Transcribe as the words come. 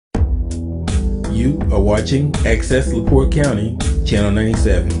You are watching Access LaPorte County, Channel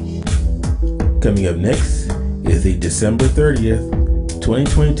 97. Coming up next is the December 30th,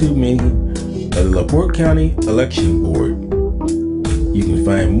 2022 meeting of the LaPorte County Election Board. You can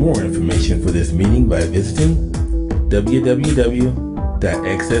find more information for this meeting by visiting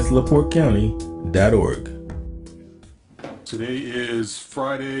www.accesslaportecounty.org. Today is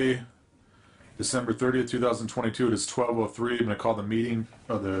Friday, December 30th, 2022. It is 12:03. I'm going to call the meeting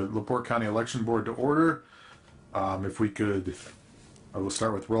of the LaPorte County Election Board to order. If we could, I will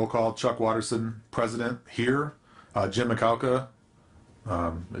start with roll call. Chuck Watterson, President, here. Jim McAlka,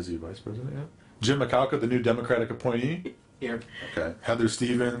 is he Vice President yet? Jim McAlka, the new Democratic appointee. Here. Okay. Heather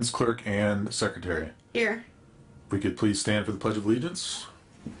Stevens, Clerk and Secretary. Here. If we could please stand for the Pledge of Allegiance.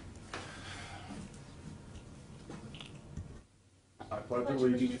 I pledge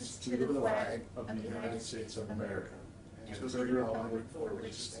allegiance to the flag of the United States of America and to the republic for which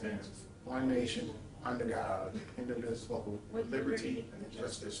it stands, one nation, under God, indivisible, with liberty and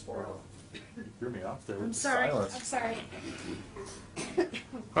justice for all. You threw me off there with silence. I'm sorry. All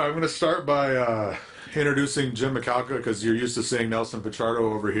right, I'm going to start by introducing Jim McAlka because you're used to seeing Nelson Pichardo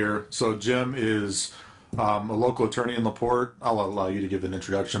over here. So Jim is a local attorney in LaPorte. I'll allow you to give an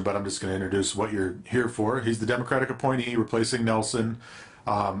introduction, but I'm just going to introduce what you're here for. He's the Democratic appointee replacing Nelson.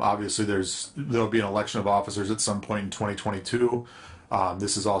 Obviously, there'll be an election of officers at some point in 2022.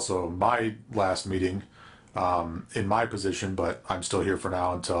 This is also my last meeting in my position, but I'm still here for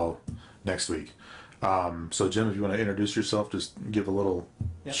now until next week. So Jim, if you want to introduce yourself, just give a little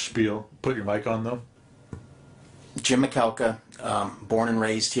spiel. Put your mic on though. Jim McAlka, born and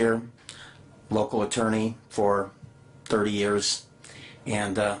raised here, local attorney for 30 years,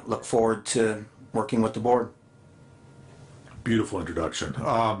 and look forward to working with the board. Beautiful introduction.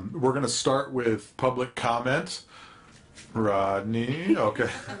 We're going to start with public comment. Rodney, okay.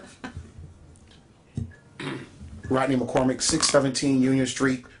 Rodney McCormick, 617 Union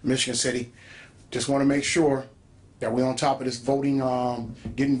Street, Michigan City. Just want to make sure that we're on top of this voting,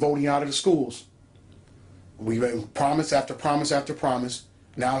 getting voting out of the schools. We've been promise after promise after promise.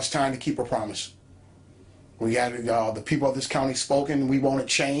 Now it's time to keep a promise. We got the people of this county spoken. We want to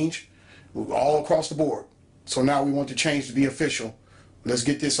change all across the board. So now we want the change to be official. Let's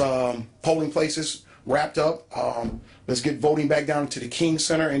get this polling places wrapped up. Let's get voting back down to the King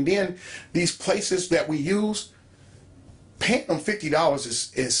Center. And then these places that we use, paying them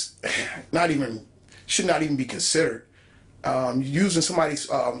 $50 is not even, should not even be considered. Using somebody's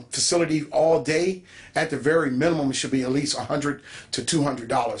facility all day, at the very minimum, it should be at least $100 to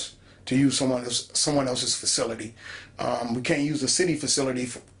 $200 to use someone else's facility. We can't use a city facility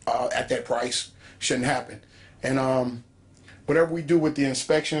at that price. Shouldn't happen. And whatever we do with the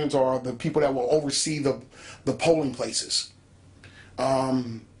inspections or the people that will oversee the polling places.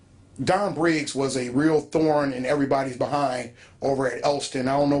 Don Briggs was a real thorn in everybody's behind over at Elston.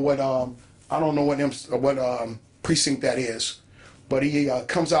 I don't know what precinct that is, but he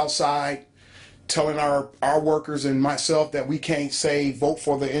comes outside telling our workers and myself that we can't say vote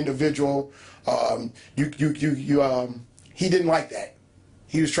for the individual. He didn't like that.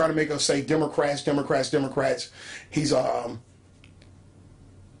 He was trying to make us say Democrats, Democrats, Democrats. He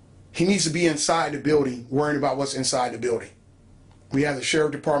needs to be inside the building, worrying about what's inside the building. We have the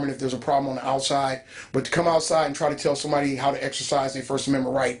sheriff department if there's a problem on the outside, but to come outside and try to tell somebody how to exercise their First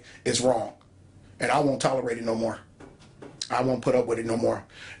Amendment right is wrong. And I won't tolerate it no more. I won't put up with it no more.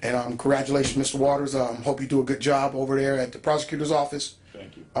 And congratulations, Mr. Waters. Hope you do a good job over there at the prosecutor's office.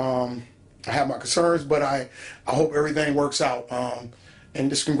 Thank you. I have my concerns, but I hope everything works out. And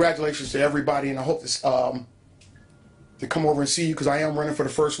just congratulations to everybody, and I hope this to come over and see you because I am running for the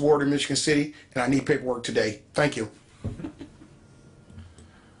first ward in Michigan City, and I need paperwork today. Thank you.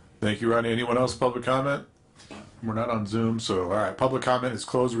 Thank you, Rodney. Anyone else public comment? We're not on Zoom, so all right. Public comment is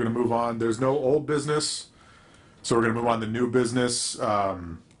closed. We're going to move on. There's no old business, so we're going to move on to new business,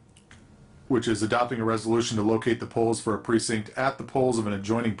 which is adopting a resolution to locate the polls for a precinct at the polls of an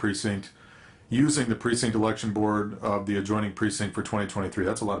adjoining precinct using the precinct election board of the adjoining precinct for 2023.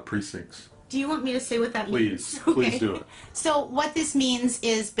 That's a lot of precincts. Do you want me to say what that means? Please do it. So what this means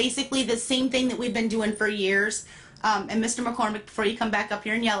is basically the same thing that we've been doing for years. And Mr. McCormick, before you come back up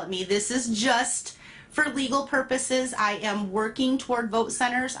here and yell at me, this is just for legal purposes. I am working toward vote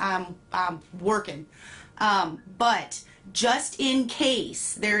centers. I'm working. But just in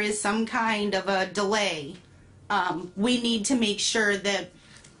case there is some kind of a delay, we need to make sure that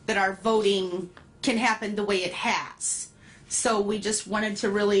our voting can happen the way it has. So we just wanted to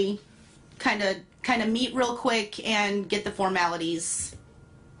really kind of meet real quick and get the formalities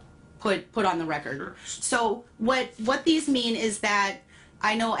put on the record. Sure. So what these mean is that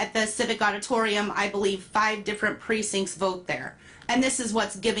I know at the Civic Auditorium, I believe 5 different precincts vote there. And this is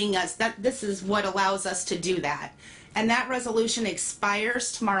what's giving us, this is what allows us to do that. And that resolution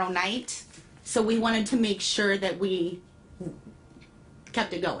expires tomorrow night, so we wanted to make sure that we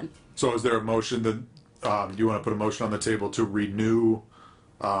kept it going. So is there a motion that, do you want to put a motion on the table to renew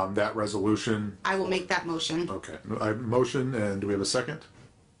that resolution? I will make that motion. Okay, I have a motion, and do we have a second?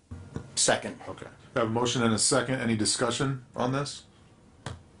 Second. Okay. I have a motion and a second. Any discussion on this?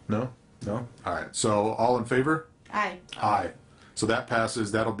 No? No? All right. So all in favor? Aye. Aye. So that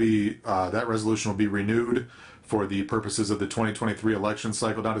passes. That'll be, that resolution will be renewed for the purposes of the 2023 election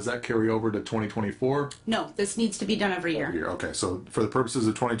cycle. Now, does that carry over to 2024? No, this needs to be done every year. Okay. So for the purposes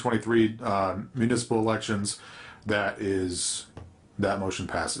of 2023 municipal elections, that motion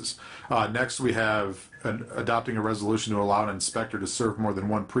passes. Next, we have adopting a resolution to allow an inspector to serve more than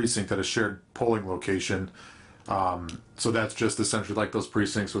one precinct at a shared polling location. So that's just essentially like those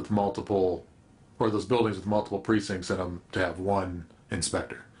precincts with multiple, or those buildings with multiple precincts in them, to have one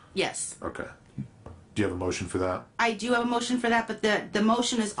inspector. Yes. Okay. Do you have a motion for that? I do have a motion for that, but the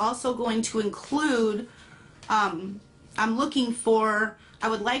motion is also going to include, I'm looking for, I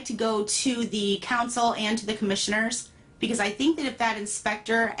would like to go to the council and to the commissioners, because I think that if that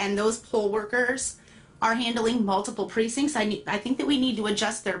inspector and those poll workers are handling multiple precincts, I think that we need to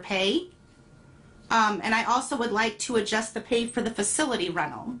adjust their pay. And I also would like to adjust the pay for the facility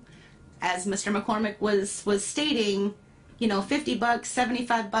rental. As Mr. McCormick was stating, you know, $50,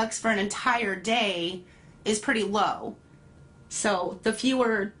 $75 for an entire day is pretty low. So the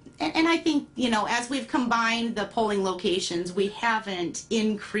fewer, and I think, you know, as we've combined the polling locations, we haven't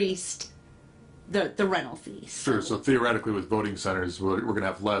increased the rental fees. Sure. So theoretically, with voting centers, we're going to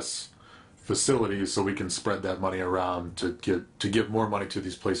have less facilities, so we can spread that money around to give more money to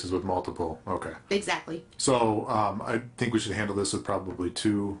these places with multiple. Okay. Exactly. So I think we should handle this with probably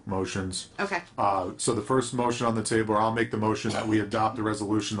 2 motions. Okay. So the first motion on the table, or I'll make the motion that we adopt a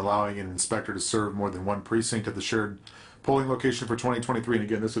resolution allowing an inspector to serve more than one precinct at the shared polling location for 2023. And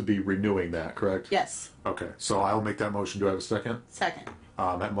again, this would be renewing that, correct? Yes. Okay. So I'll make that motion. Do I have a second? Second.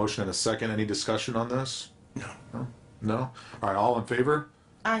 That motion and a second. Any discussion on this? No. No? No? All right. All in favor?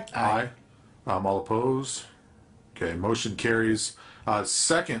 Aye. Aye. All opposed? Okay, motion carries.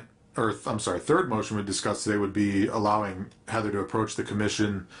 Third motion we discussed today would be allowing Heather to approach the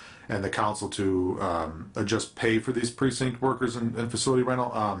commission and the council to adjust pay for these precinct workers and facility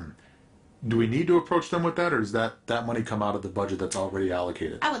rental. Do we need to approach them with that, or does that money come out of the budget that's already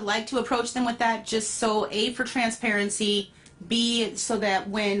allocated? I would like to approach them with that, just so A, for transparency, B, so that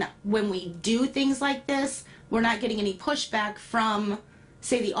when we do things like this, we're not getting any pushback from,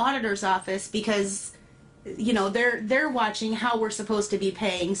 say, the auditor's office, because, you know, they're watching how we're supposed to be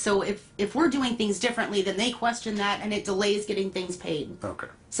paying. So if we're doing things differently, then they question that, and it delays getting things paid. Okay.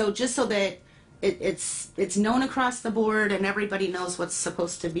 So just so that it's known across the board and everybody knows what's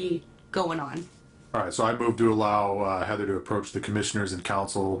supposed to be going on. All right, so I move to allow Heather to approach the commissioners and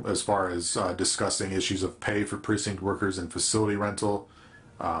council as far as discussing issues of pay for precinct workers and facility rental.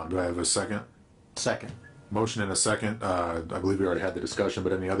 Do I have a second? Second. Motion and a second. I believe we already had the discussion,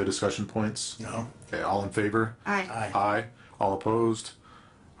 but any other discussion points? No. Okay, all in favor? Aye. Aye. Aye. All opposed?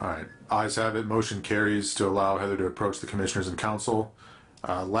 All right, ayes have it. Motion carries to allow Heather to approach the commissioners and council.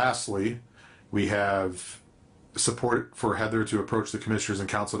 Lastly, we have support for Heather to approach the commissioners and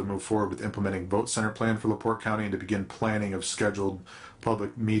council to move forward with implementing vote center plan for LaPorte County and to begin planning of scheduled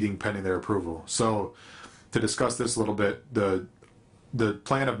public meeting pending their approval. So to discuss this a little bit, the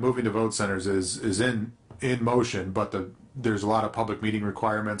plan of moving to vote centers is in motion, but there's a lot of public meeting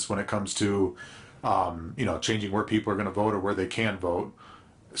requirements when it comes to changing where people are going to vote or where they can vote.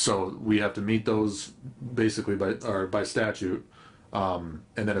 So we have to meet those basically by statute. And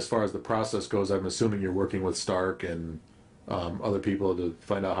then as far as the process goes, I'm assuming you're working with Stark and other people to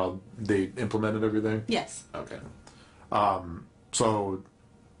find out how they implemented everything? Yes. Okay. So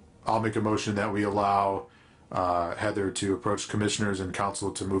I'll make a motion that we allow Heather to approach commissioners and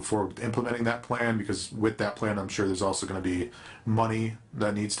council to move forward with implementing that plan, because with that plan, I'm sure there's also going to be money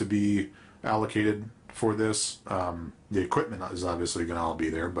that needs to be allocated for this. The equipment is obviously going to all be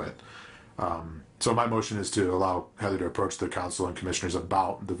there, but so my motion is to allow Heather to approach the council and commissioners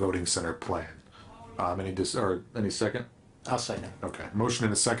about the voting center plan. Any second? I'll second. Okay. Motion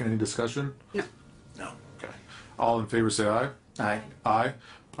and a second. Any discussion? No. No. Okay. All in favor say aye. Aye. Aye.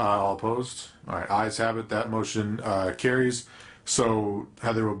 All opposed? All right. Ayes have it. That motion carries. So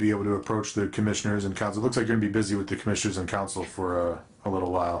Heather will be able to approach the commissioners and council. It looks like you're going to be busy with the commissioners and council for a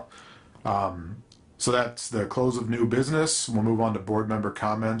little while. So that's the close of new business. We'll move on to board member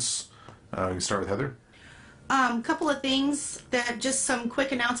comments. We can start with Heather. Couple of things that just some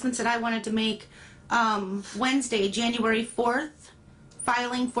quick announcements that I wanted to make. Wednesday, January 4th,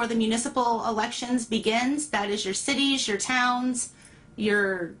 filing for the municipal elections begins. That is your cities, your towns,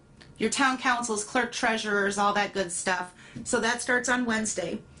 your town councils, clerk treasurers, all that good stuff. So that starts on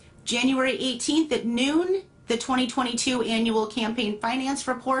Wednesday. January 18th at noon, the 2022 annual campaign finance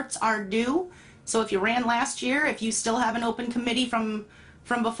reports are due. So if you ran last year, if you still have an open committee from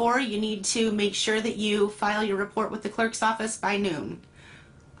before, you need to make sure that you file your report with the clerk's office by noon.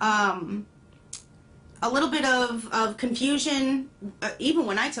 A little bit of confusion, even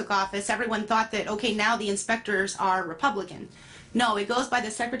when I took office, everyone thought that, okay, now the inspectors are Republican. No, it goes by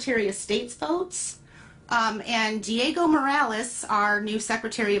the Secretary of State's votes. And Diego Morales, our new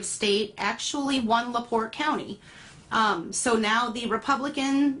Secretary of State, actually won LaPorte County. So now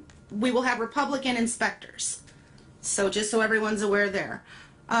we will have Republican inspectors. So just so everyone's aware there.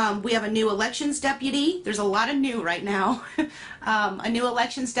 We have a new elections deputy. There's a lot of new right now. A new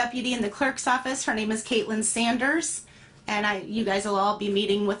elections deputy in the clerk's office. Her name is Caitlin Sanders. And you guys will all be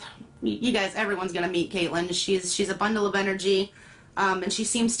meeting with, everyone's going to meet Caitlin. She's a bundle of energy. And she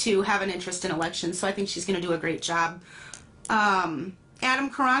seems to have an interest in elections, so I think she's going to do a great job. Adam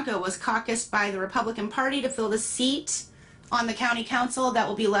Karanka was caucused by the Republican Party to fill the seat on the county council that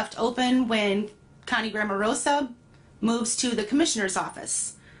will be left open when Connie Grammarosa moves to the commissioner's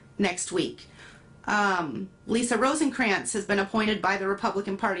office next week. Lisa Rosenkrantz has been appointed by the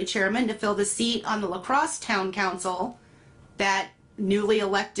Republican Party chairman to fill the seat on the La Crosse Town Council that newly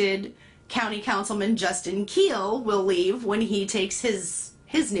elected County Councilman Justin Keel will leave when he takes his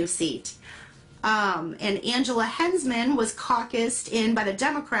new seat. And Angela Hensman was caucused in by the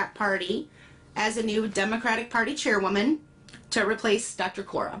Democrat Party as a new Democratic Party chairwoman to replace Dr.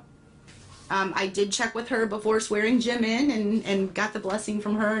 Cora. I did check with her before swearing Jim in and got the blessing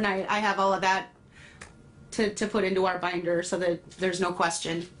from her, and I have all of that to put into our binder so that there's no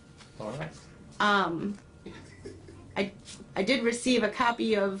question. All right. I did receive a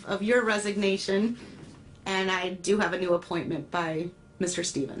copy of your resignation, and I do have a new appointment by Mr.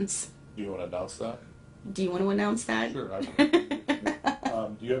 Stevens. Do you want to announce that? Do you want to announce that? Sure.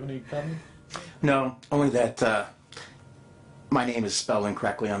 Do you have any comment? No, only that my name is spelled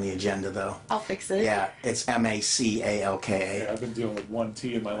incorrectly on the agenda, though. I'll fix it. Yeah, it's Macalka. I've been dealing with one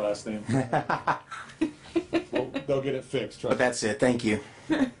T in my last name. Well, they'll get it fixed. But that's it. Thank you.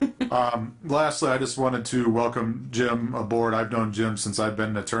 Lastly, I just wanted to welcome Jim aboard. I've known Jim since I've been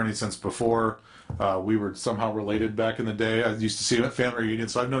an attorney since before. We were somehow related back in the day. I used to see him at family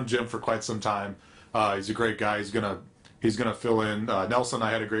reunions, so I've known Jim for quite some time. He's a great guy. He's gonna fill in. Nelson and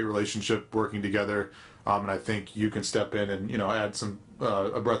I had a great relationship working together, and I think you can step in and add some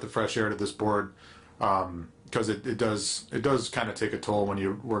a breath of fresh air to this board. Because it does kind of take a toll when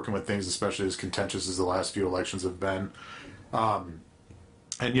you're working with things, especially as contentious as the last few elections have been.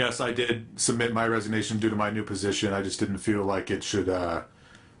 And yes, I did submit my resignation due to my new position. I just didn't feel like it should. I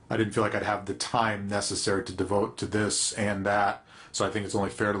didn't feel like I'd have the time necessary to devote to this and that. So I think it's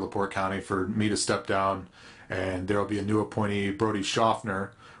only fair to LaPorte County for me to step down. And there will be a new appointee, Brody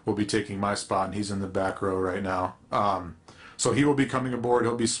Schaffner, will be taking my spot, and he's in the back row right now. So he will be coming aboard.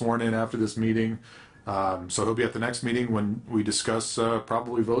 He'll be sworn in after this meeting. So he'll be at the next meeting when we discuss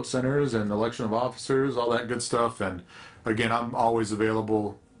probably vote centers and election of officers, all that good stuff. And again, I'm always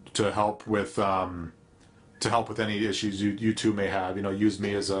available to help with any issues you two may have. Use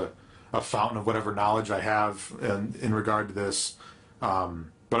me as a fountain of whatever knowledge I have in regard to this.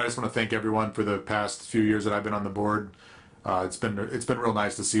 But I just want to thank everyone for the past few years that I've been on the board. It's been real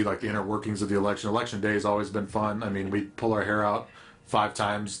nice to see like the inner workings of the election. Election day has always been fun. I mean, we pull our hair out 5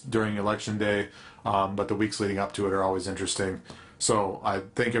 times during election day, but the weeks leading up to it are always interesting. So I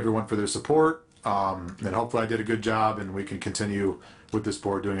thank everyone for their support, and hopefully I did a good job, and we can continue with this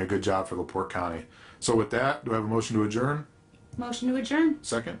board doing a good job for LaPorte County. So with that, do I have a motion to adjourn? Motion to adjourn.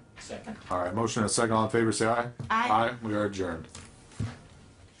 Second? Second. All right, motion and a second. All in favor, say aye. Aye. We are adjourned.